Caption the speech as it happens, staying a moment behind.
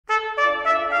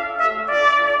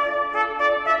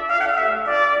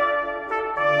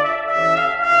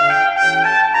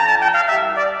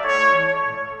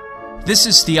This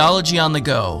is Theology on the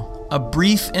Go, a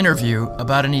brief interview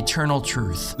about an eternal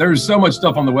truth. There's so much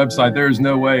stuff on the website. There is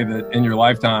no way that in your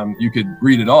lifetime you could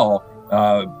read it all,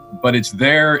 but it's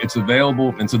there, it's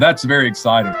available, and so that's very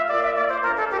exciting.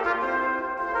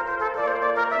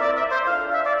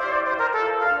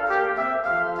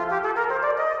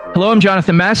 Hello, I'm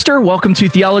Jonathan Master. Welcome to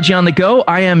Theology on the Go.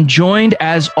 I am joined,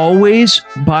 as always,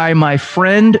 by my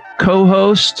friend,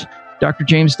 co-host, Dr.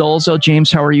 James Dolezal.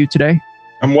 James, how are you today?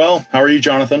 I'm well. How are you,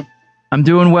 Jonathan? I'm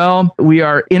doing well. We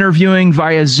are interviewing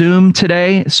via Zoom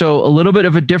today, so a little bit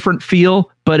of a different feel,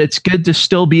 but it's good to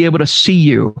still be able to see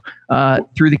you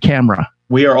through the camera.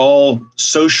 We are all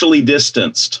socially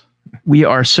distanced. We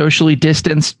are socially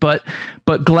distanced, but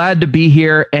glad to be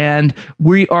here, and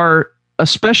we are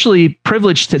especially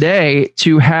privileged today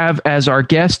to have as our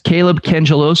guest Caleb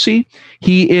Cangelosi.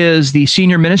 He is the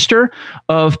senior minister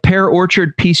of Pear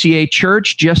Orchard PCA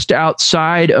Church just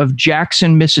outside of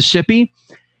Jackson, Mississippi.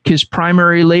 His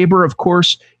primary labor, of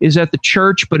course, is at the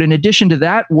church, but in addition to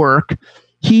that work,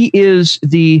 he is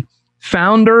the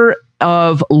founder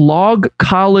of Log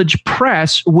College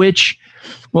Press, which,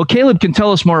 well, Caleb can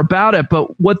tell us more about it,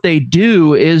 but what they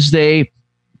do is they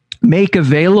make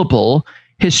available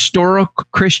historical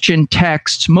Christian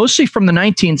texts, mostly from the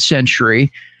 19th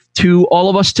century, to all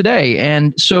of us today.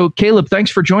 And so, Caleb, thanks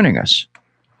for joining us.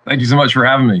 Thank you so much for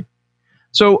having me.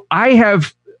 So I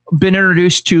have been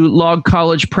introduced to Log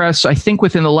College Press, I think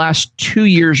within the last 2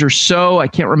 years or so. I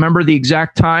can't remember the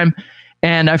exact time.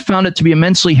 And I found it to be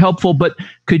immensely helpful. But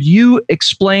could you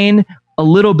explain a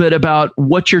little bit about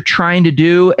what you're trying to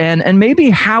do and maybe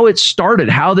how it started,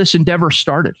 how this endeavor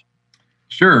started?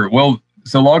 Sure. Well,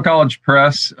 so Log College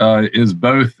Press is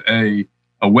both a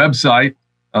website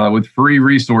with free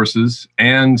resources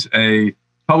and a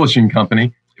publishing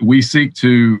company. We seek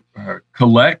to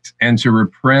collect and to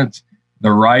reprint the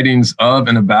writings of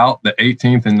and about the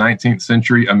 18th and 19th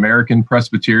century American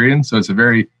Presbyterian. So it's a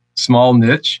very small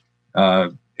niche.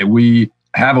 We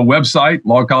have a website,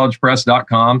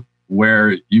 logcollegepress.com,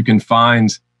 where you can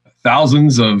find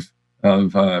thousands of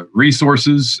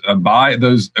resources by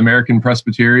those American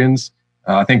Presbyterians.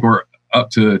 I think we're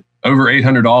up to over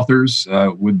 800 authors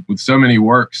with so many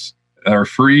works that are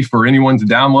free for anyone to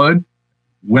download.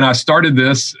 When I started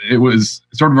this, it was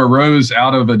sort of arose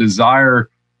out of a desire,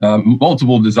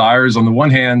 multiple desires. On the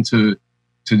one hand, to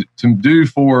do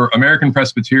for American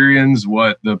Presbyterians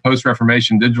what the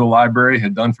Post-Reformation Digital Library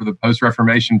had done for the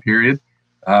Post-Reformation period.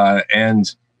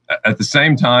 And at the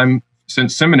same time,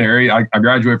 since seminary, I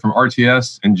graduated from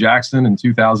RTS in Jackson in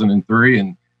 2003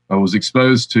 and I was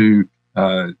exposed to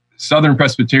Southern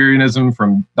Presbyterianism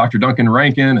from Dr. Duncan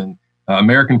Rankin and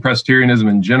American Presbyterianism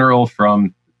in general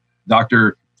from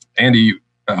Dr. Andy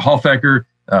Hoffecker.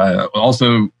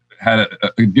 Also had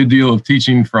a good deal of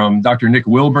teaching from Dr. Nick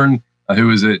Wilburn, who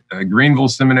was at Greenville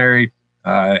Seminary.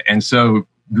 And so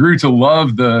grew to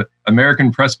love the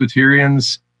American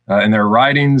Presbyterians and their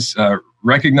writings,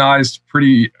 recognized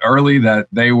pretty early that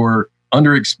they were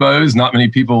underexposed. Not many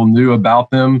people knew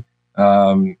about them.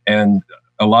 And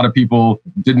a lot of people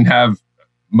didn't have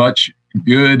much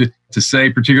good to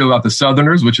say, particularly about the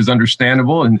Southerners, which is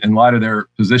understandable in light of their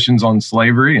positions on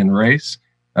slavery and race.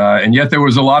 And yet there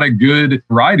was a lot of good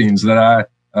writings that I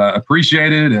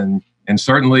appreciated and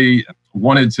certainly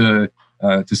wanted to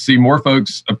see more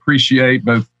folks appreciate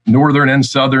both Northern and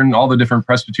Southern, all the different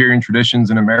Presbyterian traditions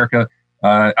in America.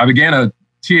 I began a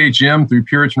THM through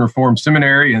Puritan Reformed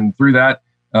Seminary, and through that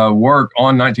work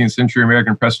on 19th century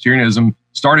American Presbyterianism,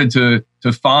 started to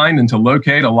find and to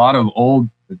locate a lot of old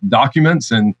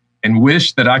documents and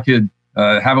wish that I could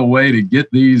have a way to get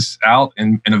these out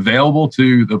and available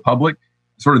to the public.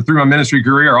 Sort of through my ministry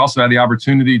career, I also had the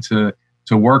opportunity to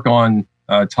work on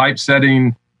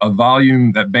typesetting a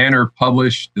volume that Banner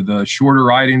published, the shorter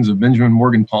writings of Benjamin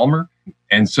Morgan Palmer.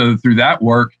 And so through that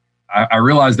work, I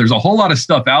realized there's a whole lot of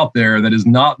stuff out there that has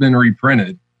not been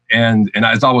reprinted. And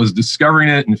as I was discovering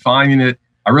it and finding it,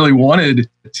 I really wanted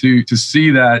to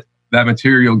see that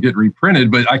material get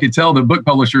reprinted, but I could tell the book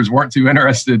publishers weren't too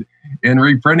interested in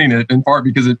reprinting it, in part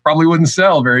because it probably wouldn't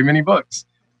sell very many books.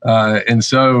 And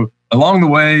so along the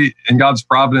way, in God's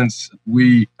providence,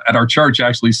 we at our church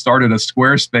actually started a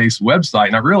Squarespace website.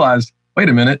 And I realized, wait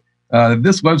a minute,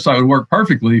 this website would work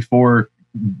perfectly for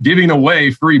giving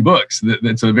away free books.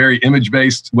 It's a very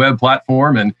image-based web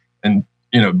platform and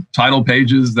title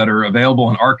pages that are available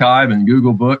on Archive and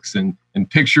Google Books and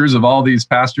pictures of all these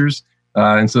pastors.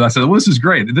 And so I said, well, this is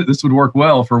great. This would work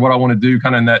well for what I want to do,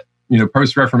 kind of in that,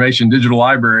 post-Reformation digital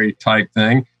library type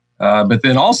thing. But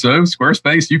then also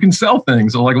Squarespace, you can sell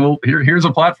things. So like, well, here's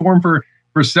a platform for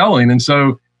selling. And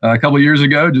so a couple of years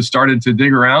ago, just started to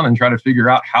dig around and try to figure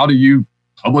out, how do you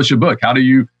publish a book? How do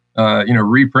you,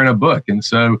 reprint a book? And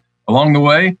so along the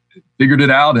way, figured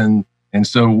it out. And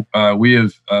so we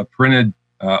have printed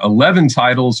 11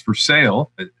 titles for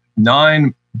sale,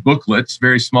 9 booklets,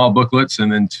 very small booklets,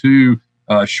 and then 2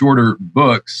 shorter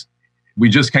books. We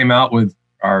just came out with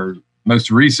our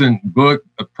most recent book,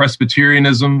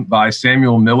 Presbyterianism by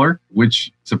Samuel Miller,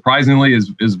 which surprisingly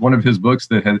is one of his books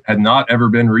that had not ever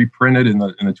been reprinted in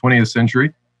the 20th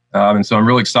century. And so I'm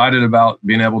really excited about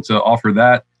being able to offer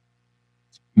that.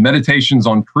 Meditations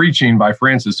on Preaching by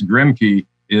Francis Grimke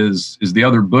is the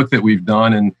other book that we've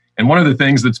done. And one of the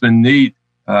things that's been neat,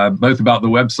 both about the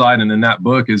website and in that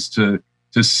book, is to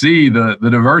see the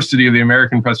diversity of the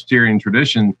American Presbyterian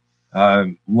tradition.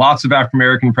 Lots of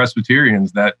African-American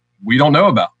Presbyterians that we don't know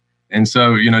about. And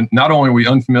so, not only are we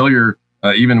unfamiliar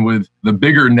even with the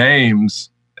bigger names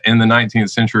in the 19th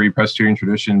century Presbyterian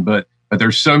tradition, but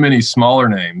there's so many smaller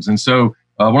names. And so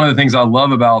one of the things I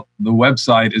love about the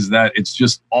website is that it's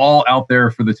just all out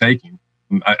there for the taking.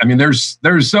 I mean, there's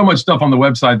so much stuff on the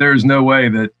website. There's no way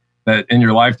that in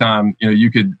your lifetime, you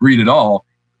could read it all,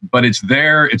 but it's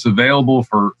there. It's available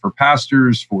for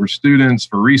pastors, for students,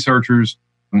 for researchers.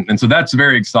 And so that's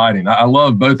very exciting. I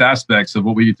love both aspects of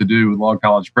what we get to do with Log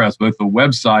College Press, both the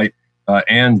website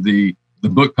and the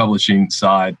book publishing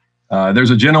side.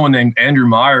 There's a gentleman named Andrew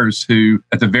Myers who,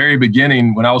 at the very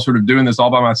beginning, when I was sort of doing this all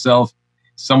by myself,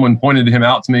 someone pointed him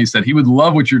out to me, said he would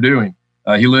love what you're doing.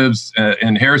 He lives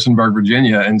in Harrisonburg,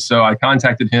 Virginia. And so I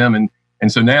contacted him.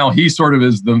 And so now he sort of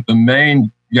is the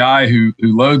main guy who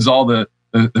loads all the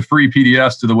free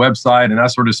PDFs to the website. And I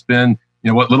sort of spend,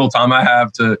 what little time I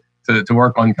have to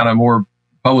work on kind of more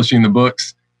publishing the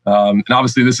books. And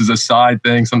obviously this is a side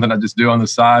thing, something I just do on the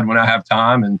side when I have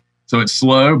time. And so it's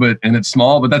slow, and it's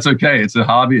small, but that's okay. It's a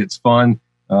hobby. It's fun.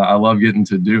 I love getting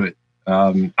to do it.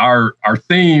 Our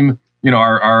theme,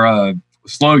 our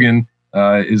slogan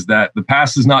is that the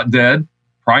past is not dead.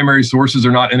 Primary sources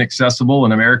are not inaccessible,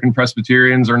 and American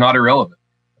Presbyterians are not irrelevant.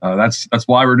 That's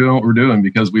why we're doing what we're doing,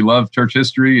 because we love church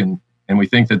history and we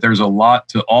think that there's a lot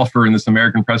to offer in this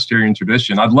American Presbyterian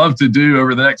tradition. I'd love to do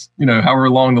over the next, however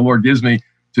long the Lord gives me,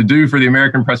 to do for the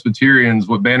American Presbyterians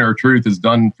what Banner of Truth has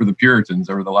done for the Puritans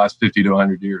over the last 50 to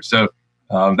 100 years. So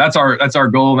that's our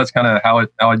goal. That's kind of how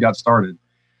it got started.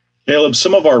 Caleb,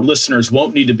 some of our listeners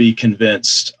won't need to be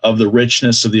convinced of the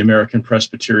richness of the American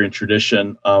Presbyterian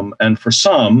tradition. And for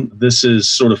some, this is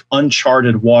sort of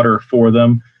uncharted water for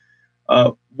them.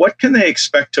 What can they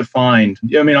expect to find?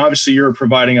 I mean, obviously, you're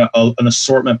providing an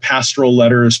assortment, pastoral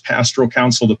letters, pastoral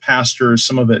counsel to pastors,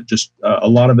 some of it a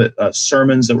lot of it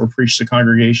sermons that were preached to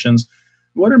congregations.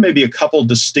 What are maybe a couple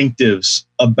distinctives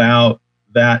about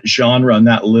that genre and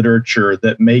that literature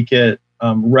that make it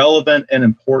relevant and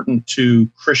important to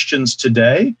Christians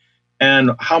today?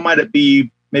 And how might it be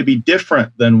maybe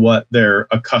different than what they're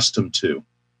accustomed to?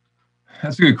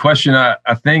 That's a good question. I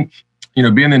think,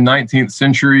 being in the 19th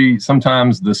century,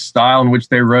 sometimes the style in which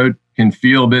they wrote can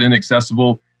feel a bit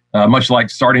inaccessible, much like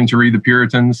starting to read the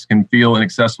Puritans can feel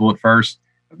inaccessible at first.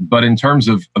 But in terms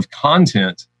of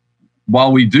content,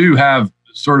 while we do have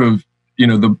sort of,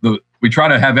 we try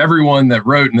to have everyone that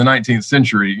wrote in the 19th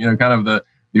century, kind of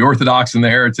the Orthodox and the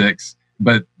heretics,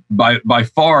 but by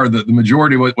far the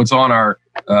majority of what's on our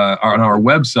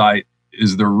website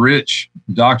is the rich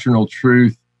doctrinal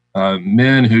truth.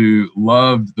 Men who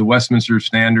loved the Westminster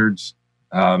Standards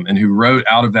and who wrote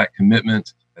out of that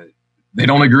commitment. They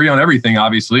don't agree on everything,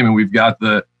 obviously. I mean, we've got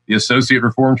the Associate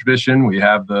Reformed tradition. We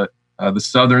have the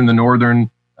Southern, the Northern.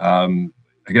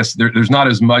 I guess there's not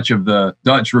as much of the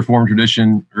Dutch Reformed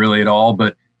tradition really at all,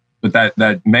 but that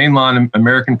mainline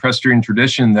American Presbyterian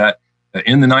tradition that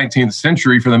in the 19th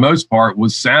century, for the most part,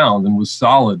 was sound and was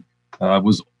solid,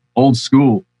 was old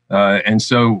school. And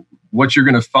so what you're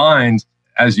going to find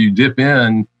as you dip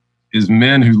in is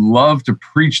men who love to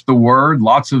preach the word.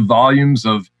 Lots of volumes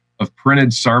of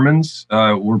printed sermons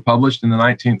were published in the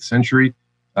 19th century.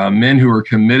 Men who are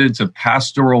committed to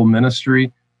pastoral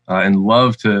ministry and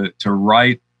love to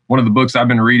write. One of the books I've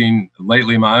been reading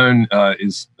lately, my own,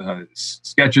 is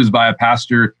Sketches by a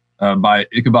Pastor by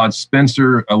Ichabod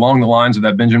Spencer, along the lines of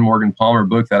that Benjamin Morgan Palmer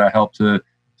book that I helped to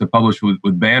publish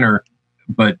with Banner.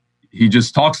 But he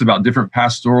just talks about different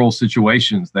pastoral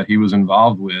situations that he was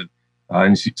involved with.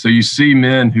 And so you see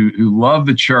men who love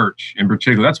the church in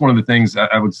particular. That's one of the things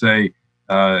I would say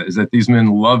is that these men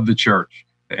loved the church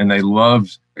and they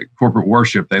loved corporate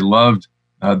worship. They loved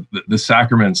the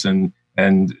sacraments. And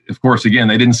of course, again,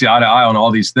 they didn't see eye to eye on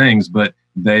all these things, but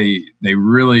they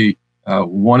really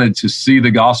wanted to see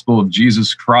the gospel of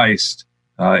Jesus Christ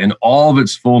in all of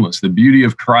its fullness, the beauty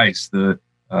of Christ, the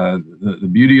the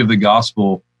beauty of the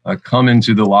gospel come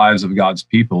into the lives of God's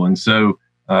people. And so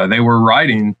they were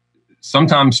writing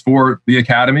sometimes for the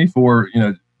academy, for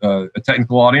a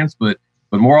technical audience, but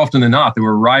more often than not, they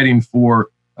were writing for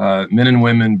men and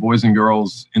women, boys and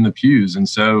girls in the pews. And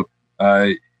so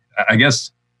I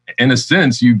guess in a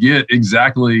sense, you get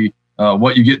exactly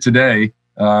what you get today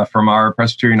from our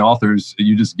Presbyterian authors.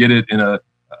 You just get it in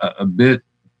a bit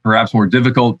perhaps more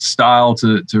difficult style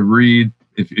to read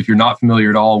if you're not familiar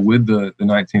at all with the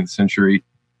 19th century.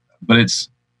 But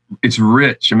it's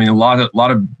rich. I mean, a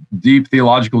lot of deep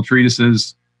theological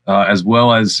treatises, as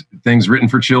well as things written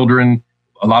for children.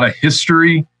 A lot of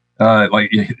history,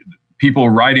 like people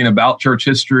writing about church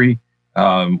history.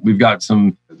 We've got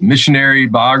some missionary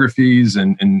biographies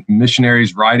and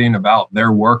missionaries writing about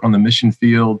their work on the mission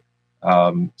field.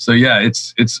 So yeah,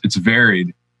 it's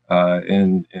varied,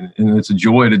 and it's a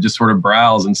joy to just sort of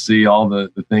browse and see all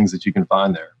the things that you can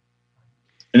find there.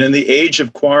 And in the age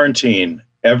of quarantine,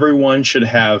 everyone should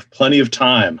have plenty of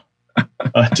time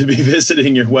to be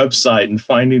visiting your website and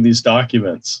finding these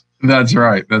documents. That's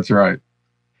right. That's right.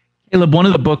 Caleb, one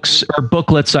of the books or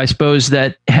booklets, I suppose,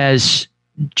 that has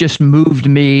just moved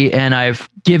me, and I've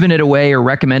given it away or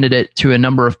recommended it to a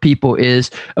number of people,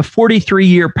 is a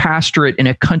 43-year pastorate in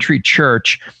a country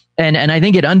church. And I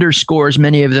think it underscores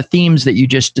many of the themes that you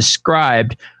just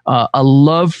described, a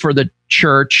love for the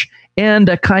church and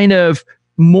a kind of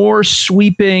more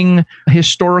sweeping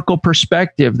historical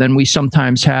perspective than we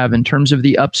sometimes have in terms of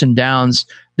the ups and downs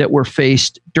that were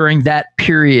faced during that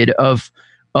period of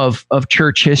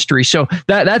church history. So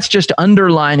that's just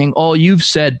underlining all you've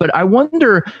said. But I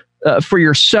wonder for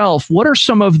yourself, what are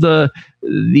some of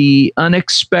the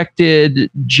unexpected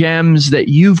gems that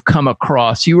you've come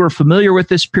across? You were familiar with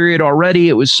this period already.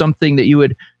 It was something that you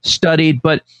had studied,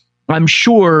 but I'm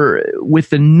sure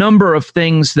with the number of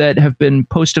things that have been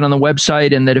posted on the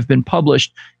website and that have been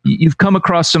published, you've come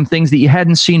across some things that you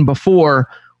hadn't seen before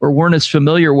or weren't as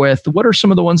familiar with. What are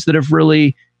some of the ones that have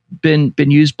really been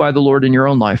used by the Lord in your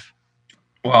own life?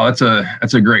 Well,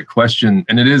 that's a great question,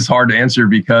 and it is hard to answer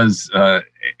because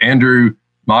Andrew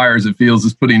Myers, it feels,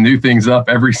 is putting new things up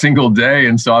every single day,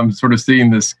 and so I'm sort of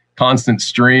seeing this constant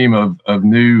stream of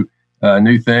new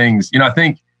things. I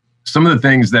think some of the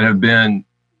things that have been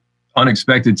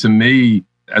unexpected to me,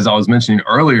 as I was mentioning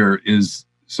earlier, is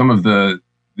some of the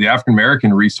African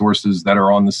American resources that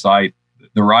are on the site,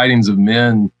 the writings of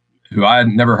men who I had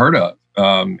never heard of,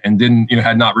 and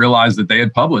had not realized that they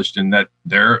had published, and that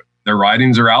their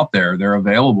writings are out there. They're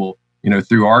available,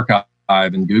 through Archive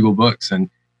and Google Books. And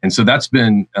so that's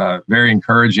been very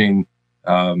encouraging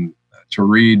to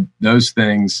read those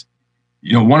things.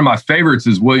 One of my favorites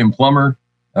is William Swan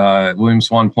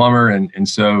Plumer. And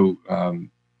so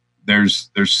there's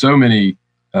so many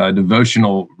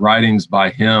devotional writings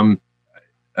by him.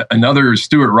 Another is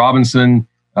Stuart Robinson,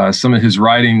 some of his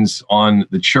writings on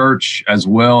the church, as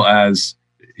well as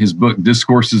his book,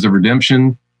 Discourses of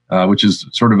Redemption, which is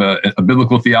sort of a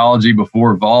biblical theology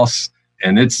before Voss.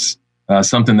 And it's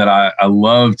something that I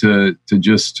love to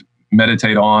just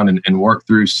meditate on and work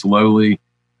through slowly.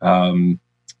 The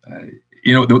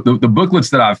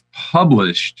booklets that I've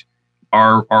published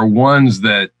are ones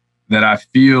that I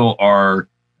feel are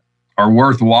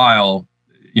worthwhile,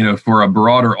 for a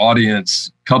broader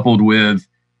audience, coupled with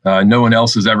no one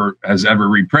else has ever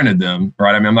reprinted them,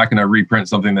 right? I mean, I'm not going to reprint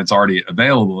something that's already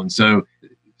available. And so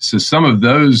some of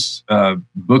those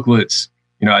booklets,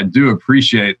 I do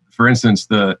appreciate. For instance,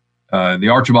 the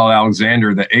Archibald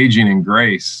Alexander, The Aging in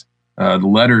Grace, the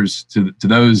letters to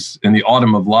those in the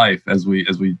autumn of life, as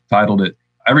we titled it.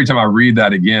 Every time I read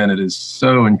that again, it is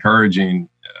so encouraging.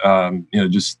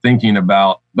 Just thinking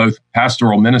about both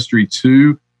pastoral ministry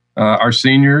to our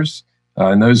seniors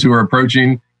and those who are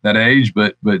approaching that age,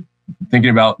 but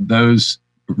thinking about those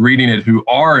reading it who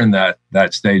are in that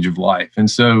stage of life. And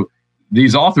so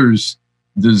these authors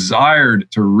desired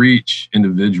to reach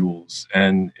individuals,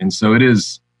 and so it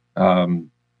is, that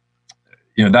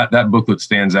booklet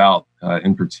stands out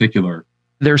in particular.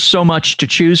 There's so much to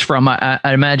choose from. I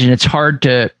imagine it's hard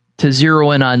to zero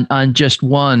in on just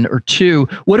one or two.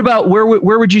 What about where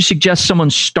would you suggest someone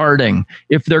starting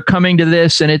if they're coming to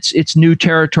this and it's new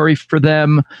territory for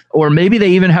them, or maybe they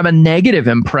even have a negative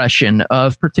impression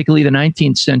of particularly the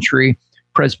 19th century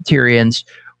Presbyterians?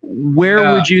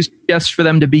 Where would you suggest for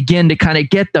them to begin to kind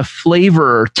of get the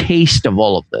flavor or taste of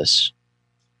all of this?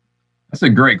 That's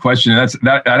a great question.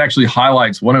 That actually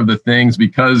highlights one of the things,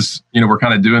 because, we're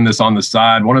kind of doing this on the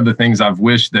side. One of the things I've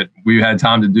wished that we had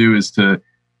time to do is to,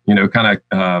 have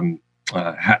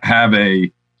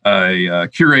a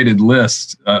curated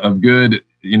list of good,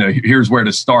 here's where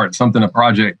to start, a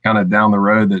project kind of down the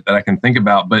road that I can think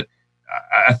about. But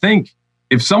I think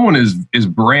if someone is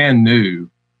brand new,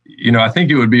 I think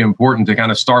it would be important to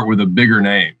kind of start with the bigger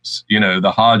names,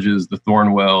 the Hodges, the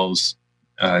Thornwells,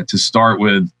 to start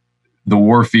with the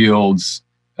Warfields.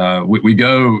 We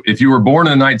go, if you were born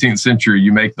in the 19th century,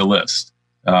 you make the list.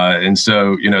 And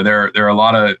so, there are a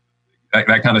lot of,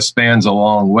 that kind of spans a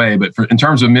long way. But in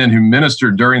terms of men who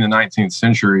ministered during the 19th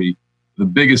century, the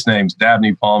biggest names,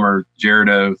 Dabney, Palmer,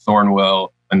 Jericho, Thornwell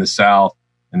in the South,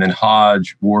 and then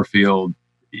Hodge, Warfield,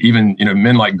 even,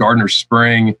 men like Gardner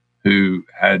Spring, who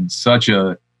had such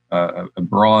a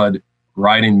broad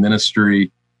writing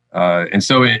ministry. And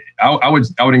so I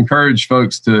would encourage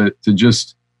folks to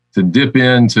dip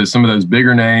into some of those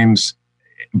bigger names.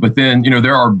 But then,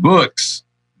 there are books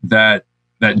that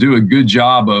do a good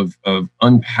job of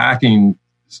unpacking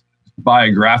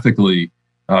biographically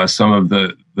some of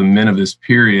the men of this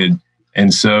period.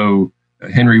 And so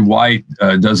Henry White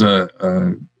does a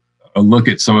look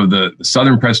at some of the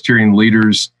Southern Presbyterian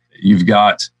leaders. You've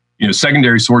got,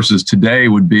 secondary sources today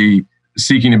would be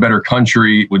Seeking a Better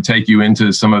Country, would take you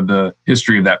into some of the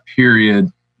history of that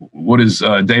period. What is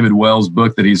David Wells'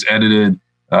 book that he's edited,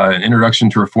 An Introduction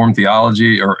to Reformed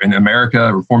Theology, or in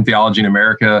America, Reformed Theology in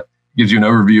America, gives you an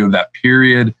overview of that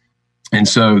period. And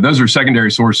so those are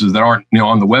secondary sources that aren't,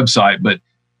 on the website, but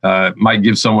might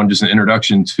give someone just an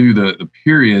introduction to the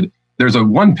period. There's a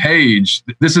one page,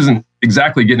 this isn't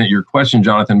exactly getting at your question,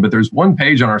 Jonathan, but there's one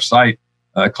page on our site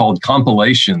called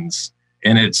Compilations.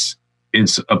 And it's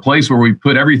a place where we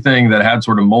put everything that had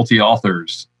sort of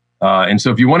multi-authors. And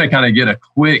so if you want to kind of get a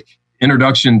quick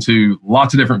introduction to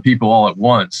lots of different people all at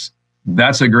once,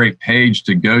 that's a great page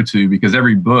to go to, because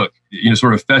every book,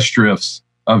 sort of festschrifts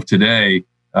of today,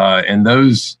 and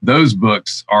those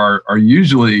books are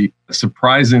usually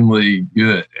surprisingly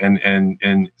good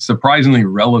and surprisingly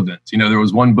relevant. There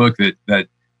was one book that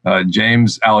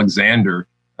James Alexander,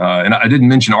 and I didn't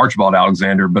mention Archibald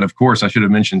Alexander, but of course I should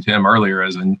have mentioned him earlier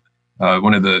as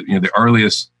one of the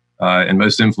earliest and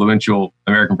most influential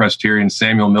American Presbyterians.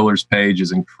 Samuel Miller's page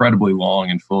is incredibly long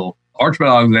and full.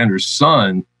 Archibald Alexander's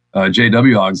son,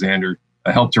 J.W. Alexander,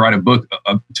 helped to write a book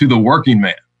to the working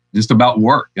man, just about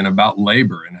work and about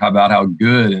labor and about how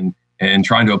good and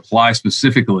trying to apply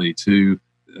specifically to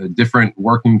different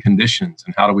working conditions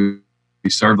and how do we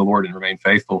serve the Lord and remain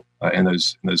faithful in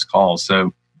those calls.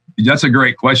 So that's a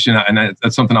great question, and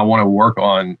that's something I want to work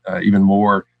on even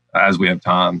more as we have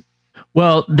time.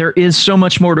 Well, there is so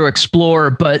much more to explore,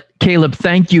 but Caleb,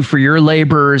 thank you for your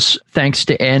labors. Thanks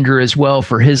to Andrew as well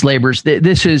for his labors.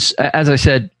 This is, as I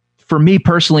said, for me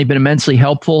personally, been immensely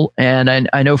helpful, and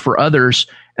I know for others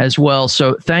as well.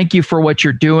 So thank you for what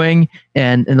you're doing,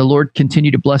 and the Lord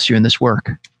continue to bless you in this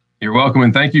work. You're welcome,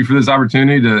 and thank you for this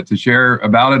opportunity to share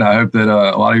about it. I hope that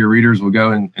a lot of your readers will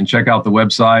go and check out the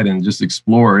website and just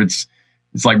explore. It's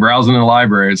like browsing in a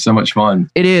library. It's so much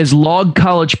fun. It is.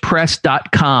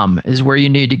 logcollegepress.com is where you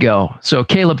need to go. So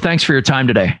Caleb, thanks for your time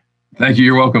today. Thank you.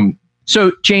 You're welcome.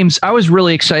 So James, I was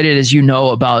really excited, as you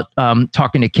know, about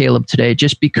talking to Caleb today,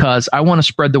 just because I want to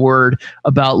spread the word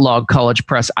about Log College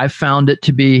Press. I found it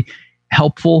to be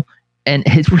helpful, and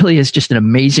it really is just an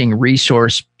amazing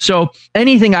resource. So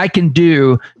anything I can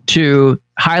do to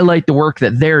highlight the work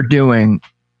that they're doing,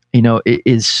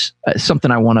 is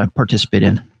something I want to participate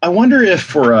in. I wonder if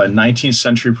for 19th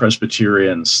century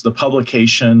Presbyterians, the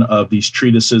publication of these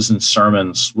treatises and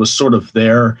sermons was sort of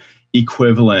their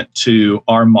equivalent to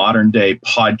our modern day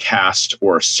podcast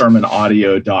or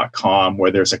sermonaudio.com,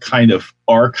 where there's a kind of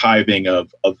archiving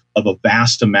of a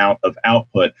vast amount of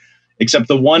output. Except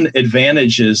the one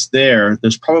advantage is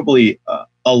there's probably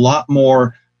a lot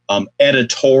more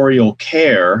editorial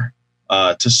care,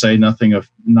 to say nothing of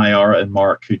Nyara and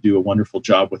Mark, who do a wonderful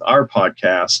job with our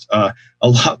podcast. A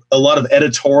lot of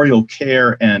editorial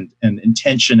care and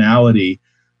intentionality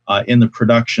in the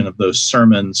production of those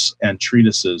sermons and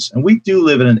treatises. And we do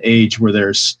live in an age where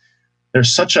there's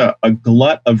such a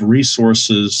glut of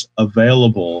resources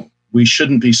available. We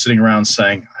shouldn't be sitting around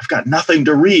saying, I've got nothing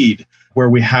to read, where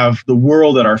we have the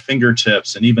world at our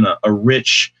fingertips and even a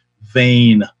rich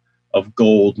vein of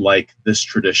gold like this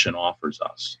tradition offers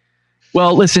us.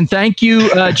 Well, listen, thank you,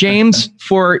 James,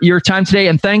 for your time today.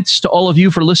 And thanks to all of you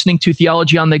for listening to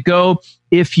Theology on the Go.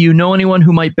 If you know anyone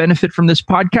who might benefit from this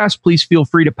podcast, please feel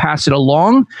free to pass it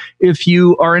along. If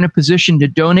you are in a position to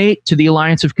donate to the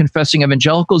Alliance of Confessing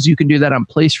Evangelicals, you can do that on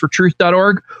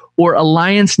placefortruth.org or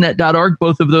alliancenet.org.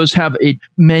 Both of those have a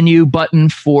menu button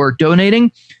for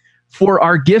donating. For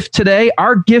our gift today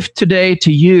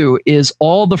to you is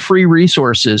all the free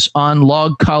resources on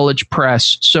Log College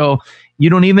Press. So You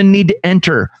don't even need to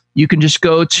enter. You can just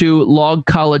go to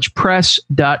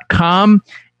logcollegepress.com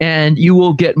and you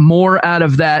will get more out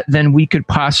of that than we could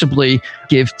possibly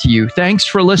give to you. Thanks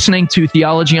for listening to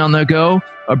Theology on the Go,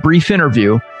 a brief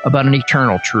interview about an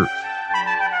eternal truth.